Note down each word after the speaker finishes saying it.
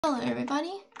Hello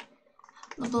everybody,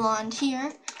 the blonde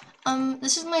here.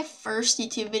 This is my first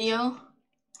YouTube video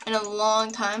in a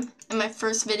long time, and my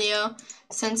first video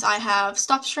since I have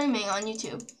stopped streaming on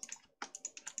YouTube.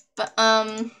 But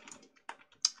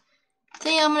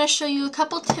today I'm going to show you a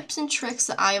couple tips and tricks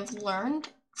that I have learned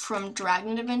from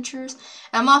Dragon Adventures.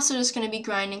 And I'm also just going to be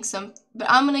grinding some, but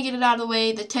I'm going to get it out of the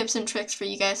way, the tips and tricks for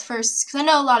you guys first, because I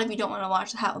know a lot of you don't want to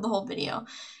watch the whole video,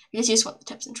 because you just want the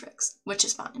tips and tricks, which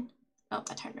is fine. Oh,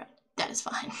 I turned around. That is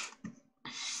fine.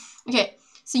 Okay,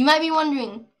 so you might be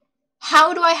wondering,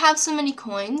 how do I have so many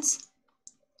coins?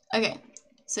 Okay,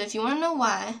 so if you want to know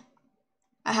why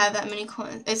I have that many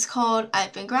coins, it's called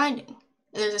I've been grinding.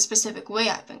 There's a specific way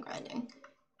I've been grinding.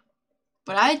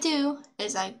 What I do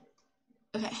is okay,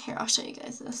 here, I'll show you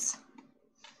guys this.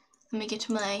 Let me get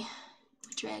to my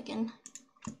dragon.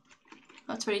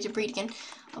 Oh, it's ready to breed again.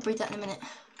 I'll breed that in a minute.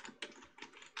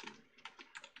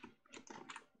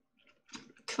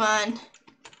 Come on,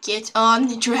 get on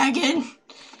the dragon.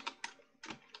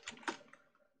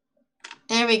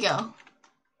 There we go.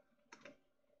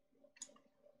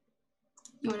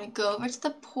 You want to go over to the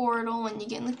portal when you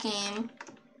get in the game.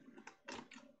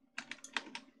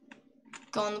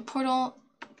 Go on the portal.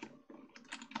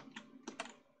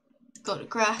 Go to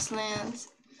grasslands.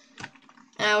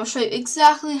 And I will show you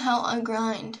exactly how I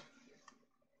grind.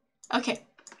 Okay,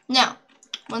 now,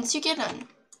 once you get in,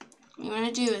 what you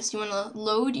want to do is you want to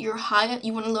load your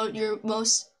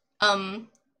most, I'm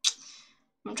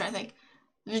trying to think,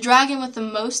 the dragon with the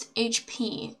most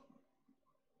HP,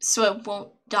 so it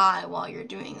won't die while you're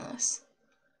doing this.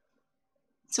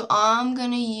 So I'm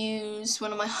gonna use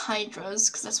one of my hydras,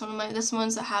 because that's the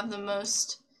ones that have the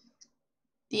most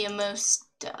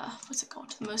what's it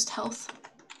called? The most health.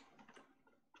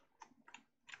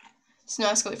 So now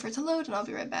I'm just gonna wait for it to load, and I'll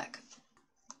be right back.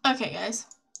 Okay, guys.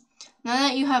 Now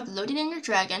that you have loaded in your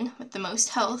dragon with the most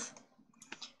health,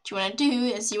 what you want to do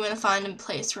is you want to find a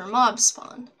place where mobs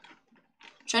spawn.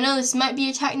 Which I know this might be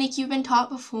a technique you've been taught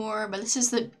before, but this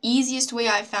is the easiest way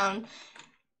I've found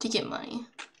to get money.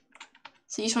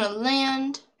 So you just want to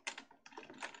land,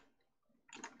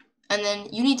 and then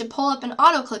you need to pull up an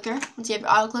auto clicker. Once you have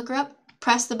your auto clicker up,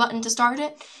 press the button to start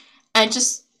it, and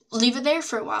just leave it there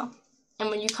for a while. And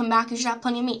when you come back, you should have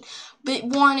plenty of meat. But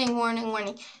warning, warning,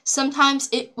 warning. Sometimes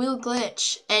it will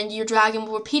glitch, and your dragon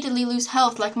will repeatedly lose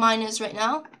health like mine is right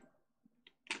now.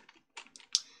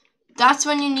 That's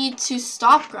when you need to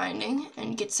stop grinding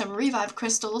and get some revive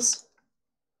crystals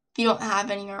if you don't have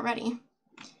any already.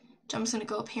 I'm just going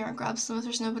to go up here and grab some if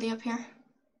there's nobody up here.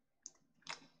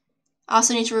 I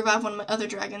also need to revive one of my other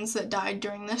dragons that died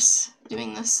during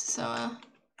doing this, so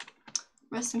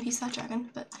rest in peace that dragon,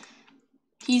 but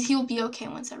he'll be okay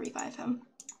once I revive him.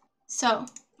 So, I'm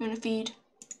going to feed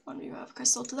one revive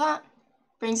crystal to that.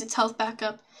 Brings its health back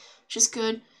up, which is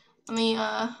good. Let me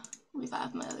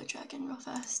revive my other dragon real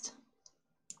fast.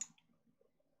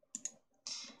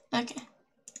 Okay.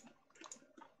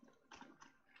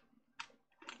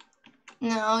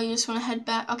 Now you just want to head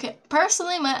back. Okay,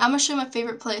 personally, I'm going to show you my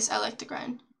favorite place I like to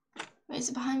grind. Wait, is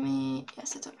it behind me?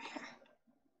 Yes, it's over here.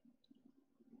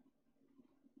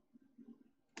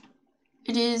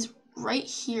 It is right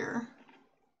here.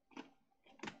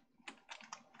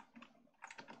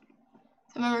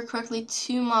 If I remember correctly,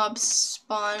 2 mobs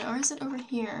spawn. Or is it over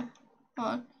here? Hold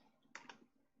on.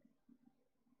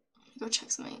 Go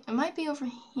check something. It might be over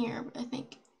here, but I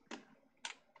think...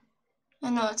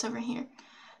 I know it's over here.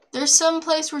 There's some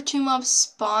place where 2 mobs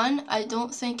spawn. I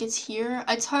don't think it's here.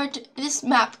 It's hard to... This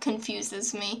map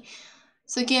confuses me.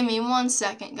 So give me 1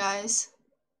 second, guys.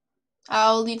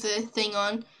 I'll leave the thing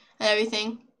on and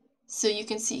everything so you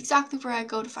can see exactly where I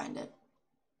go to find it.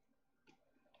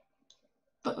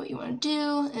 But what you want to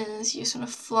do is you just want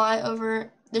to fly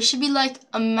over. There should be like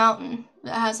a mountain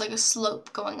that has like a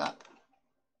slope going up.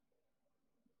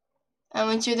 And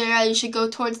once you're there, you should go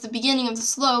towards the beginning of the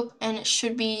slope, and it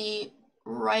should be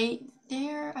right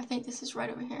there. I think this is right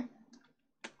over here.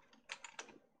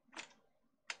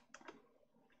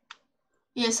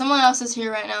 Yeah, someone else is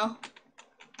here right now.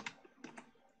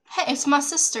 Hey, it's my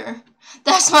sister.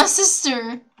 That's my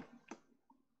sister.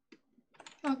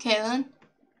 Okay, then.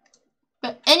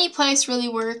 But any place really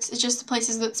works. It's just the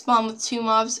places that spawn with 2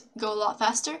 mobs go a lot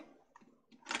faster.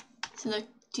 So like,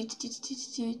 see?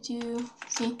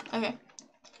 Okay.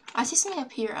 I see something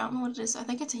up here. I don't know what it is. I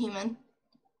think it's a human.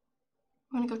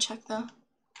 I'm gonna go check though.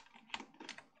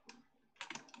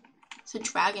 It's a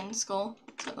dragon skull.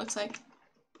 That's what it looks like.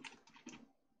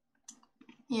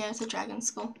 Yeah, it's a dragon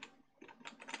skull.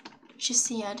 She's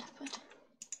sad,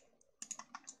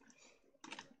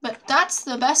 but that's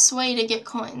the best way to get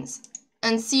coins.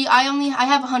 And see, I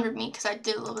have 100 meat because I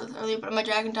did a little bit earlier, but my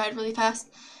dragon died really fast.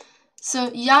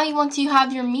 So yeah, once you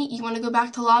have your meat, you want to go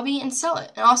back to lobby and sell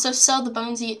it. And also sell the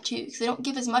bones you get too, because they don't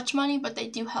give as much money, but they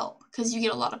do help, because you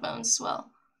get a lot of bones as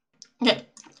well. Okay,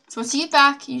 so once you get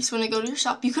back, you just want to go to your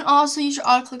shop. You can also use your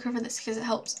auto clicker for this, because it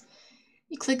helps.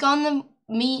 You click on the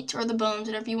meat or the bones,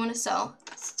 whatever you want to sell.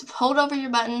 Hold over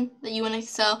your button that you want to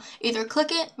sell. Either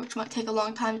click it, which might take a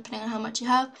long time depending on how much you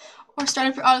have, or start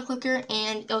up your auto clicker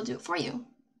and it'll do it for you.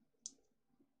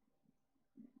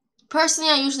 Personally,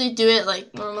 I usually do it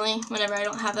like normally whenever I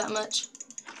don't have that much.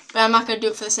 But I'm not going to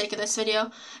do it for the sake of this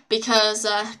video because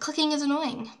clicking is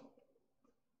annoying.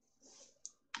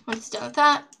 Once you're done with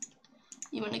that,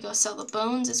 you want to go sell the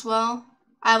bones as well.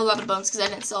 I have a lot of bones because I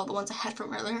didn't sell the ones I had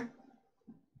from earlier.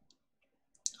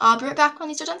 I'll be right back when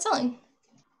these are done selling.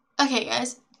 Okay,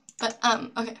 guys.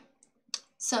 Okay.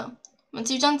 So, once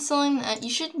you're done selling that, you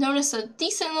should notice a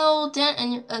decent little dent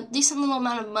and a decent little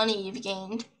amount of money you've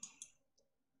gained.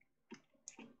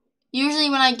 Usually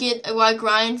when I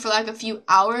grind for like a few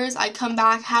hours, I come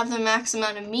back, have the max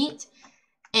amount of meat,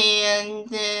 and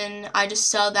then I just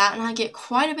sell that and I get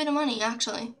quite a bit of money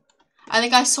actually. I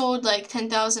think I sold like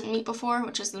 10,000 meat before,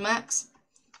 which is the max.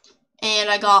 And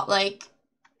I got like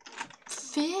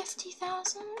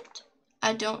 50,000?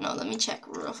 I don't know, let me check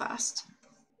real fast.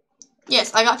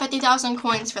 Yes, I got 50,000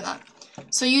 coins for that.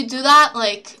 So you do that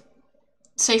like,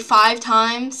 say 5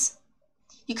 times.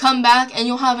 You come back and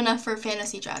you'll have enough for a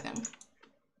fantasy dragon.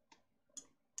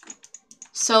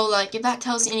 So like, if that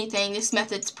tells you anything, this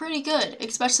method's pretty good,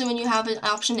 especially when you have an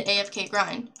option to AFK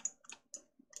grind.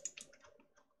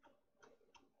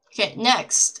 Okay,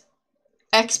 next,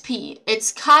 XP.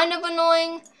 It's kind of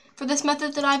annoying for this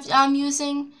method that I'm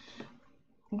using,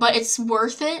 but it's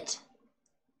worth it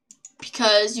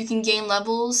because you can gain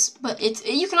levels. But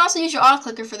you can also use your auto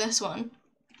clicker for this one,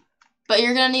 but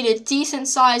you're gonna need a decent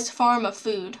sized farm of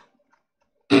food.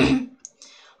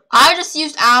 I just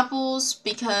used apples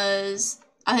because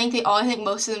I think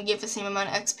most of them give the same amount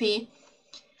of XP.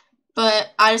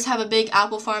 But I just have a big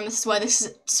apple farm. This is why this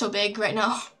is so big right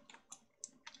now.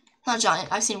 Not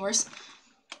giant, I've seen worse.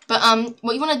 But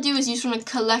what you want to do is you just want to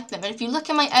collect them. And if you look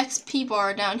at my XP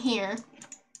bar down here,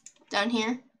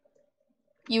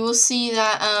 you will see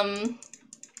that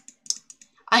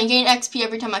I gain XP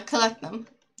every time I collect them.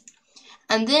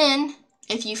 And then,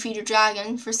 if you feed your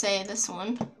dragon, for say this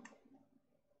one,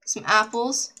 some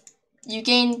apples, you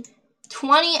gain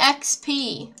 20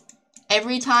 XP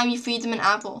every time you feed them an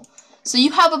apple. So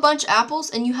you have a bunch of apples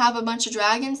and you have a bunch of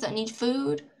dragons that need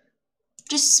food,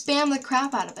 just spam the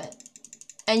crap out of it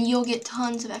and you'll get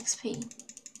tons of XP.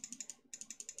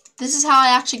 This is how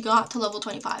I actually got to level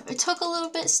 25. It took a little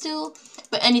bit still,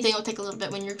 but anything will take a little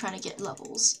bit when you're trying to get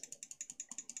levels.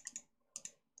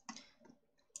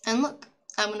 And look,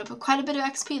 I'm going to put quite a bit of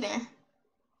XP there.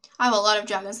 I have a lot of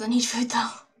dragons that need food though.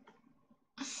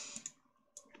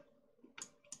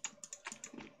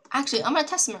 Actually, I'm going to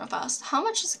test them real fast. How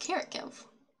much does a carrot give?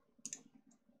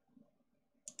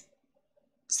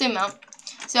 Same amount.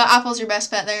 So apple's your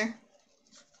best bet there.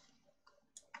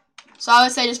 So I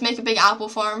would say just make a big apple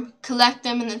farm, collect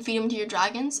them, and then feed them to your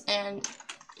dragons, and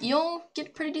you'll get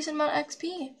a pretty decent amount of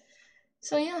XP.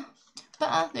 So yeah.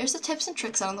 But there's the tips and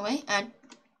tricks out of the way. I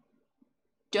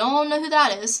don't know who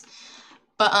that is.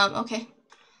 But okay.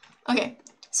 Okay.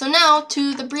 So now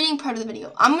to the breeding part of the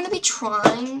video. I'm going to be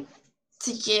trying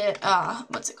to get,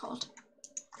 what's it called?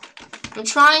 I'm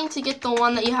trying to get the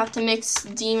one that you have to mix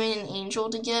demon and angel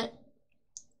to get.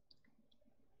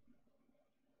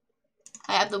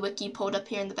 I have the wiki pulled up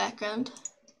here in the background.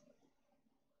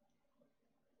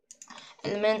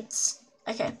 Elements.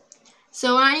 Okay.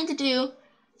 So what I need to do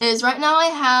is right now I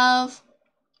have,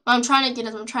 what I'm trying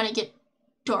to get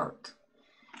dark.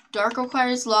 Dark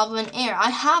requires lava and air.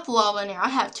 I have lava and air. I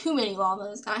have too many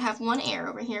lavas. I have one air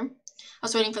over here. I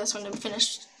was waiting for this one to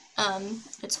finish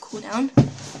its cooldown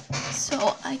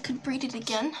so I could breed it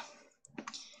again.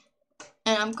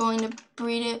 And I'm going to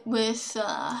breed it with,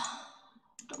 I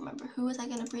don't remember, who was I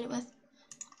going to breed it with?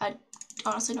 I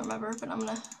honestly don't remember, but I'm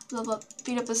going to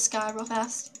feed up the sky real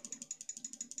fast.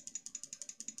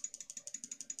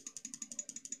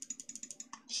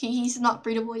 He's not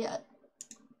breedable yet.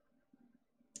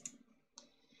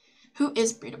 Who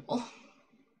is breedable?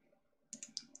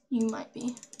 You might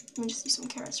be. Let me just do some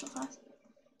carrots real fast.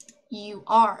 You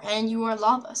are, and you are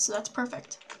lava, so that's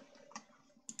perfect.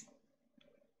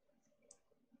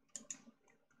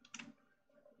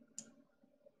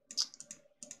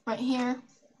 Right here,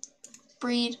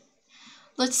 breed.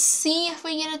 Let's see if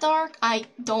we get a dark. I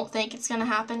don't think it's gonna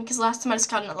happen because last time I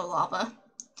just got another lava,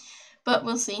 but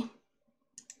we'll see.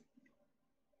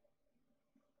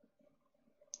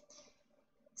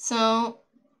 So,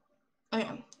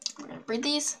 okay, we're gonna breed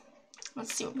these.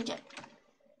 Let's see what we get.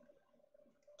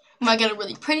 We might get a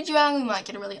really pretty dragon, we might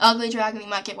get a really ugly dragon, we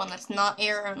might get one that's not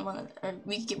air, and or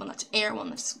we could get one that's air, one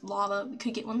that's lava, we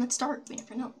could get one that's dark, we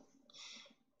never know.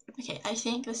 Okay, I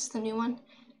think this is the new one.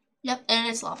 Yep, and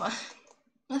it's lava.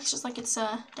 Looks just like its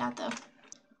dad though.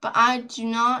 But I do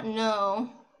not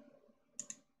know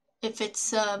if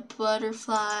it's a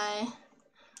butterfly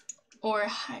or a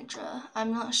hydra.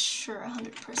 I'm not sure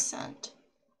 100%.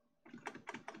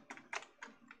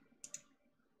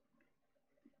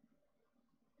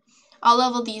 I'll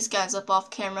level these guys up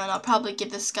off camera, and I'll probably give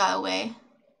this guy away.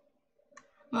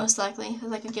 Most likely, as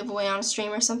like a giveaway on a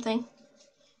stream or something.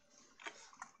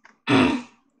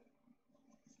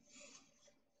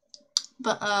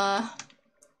 But,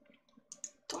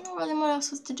 don't know really what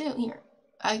else was to do here.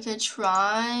 I could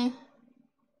try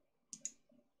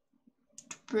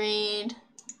to breed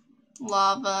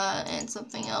lava and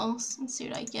something else and see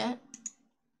what I get.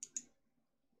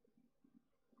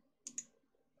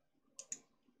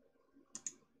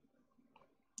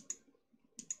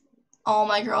 All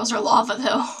my girls are lava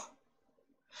though.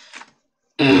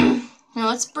 Now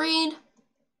let's breed.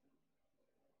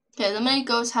 Okay, the Lemonade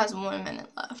Ghost has 1 minute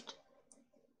left.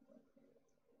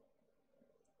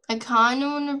 I kind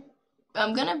of want to.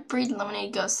 I'm gonna breed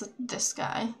Lemonade Ghost with this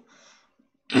guy.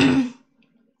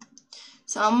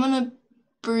 So I'm gonna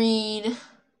breed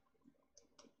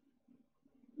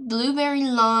Blueberry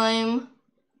Lime.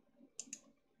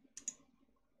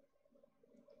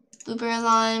 Blueberry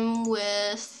Lime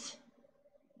with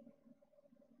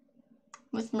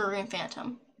Maroon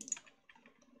Phantom.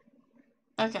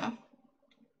 Okay.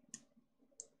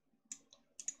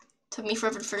 Took me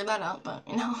forever to figure that out, but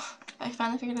you know, I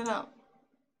finally figured it out.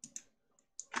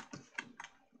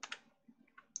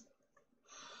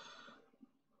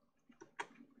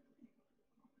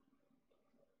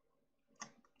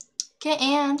 Okay,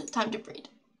 and time to breed.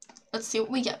 Let's see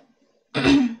what we get.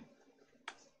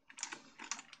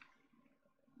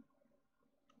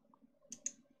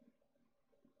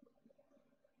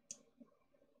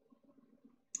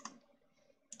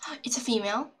 It's a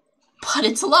female, but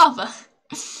it's lava.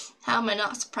 How am I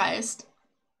not surprised?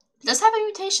 It does have a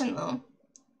mutation though,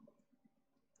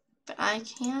 but I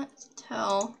can't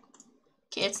tell.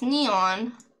 Okay, it's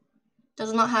neon.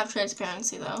 Does not have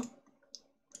transparency though.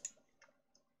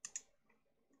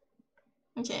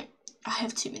 Okay, I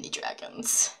have too many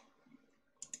dragons.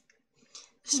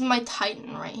 This is my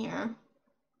Titan right here.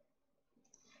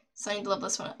 So I need to level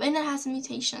this one up. And it has a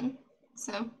mutation.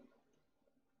 So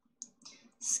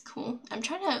it's cool. I'm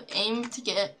trying to aim to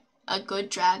get a good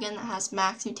dragon that has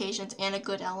max mutations and a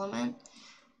good element.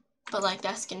 But like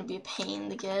that's gonna be a pain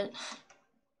to get.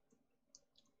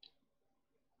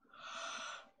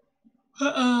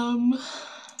 Not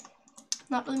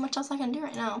really much else I can do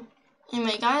right now.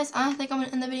 Anyway, guys, I think I'm going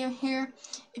to end the video here.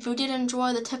 If you did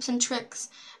enjoy the tips and tricks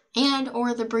and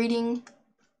or the breeding,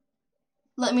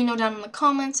 let me know down in the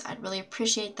comments. I'd really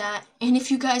appreciate that. And if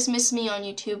you guys miss me on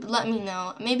YouTube, let me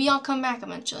know. Maybe I'll come back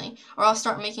eventually, or I'll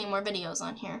start making more videos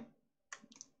on here.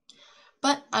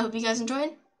 But I hope you guys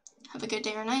enjoyed. Have a good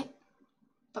day or night.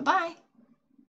 Bye-bye.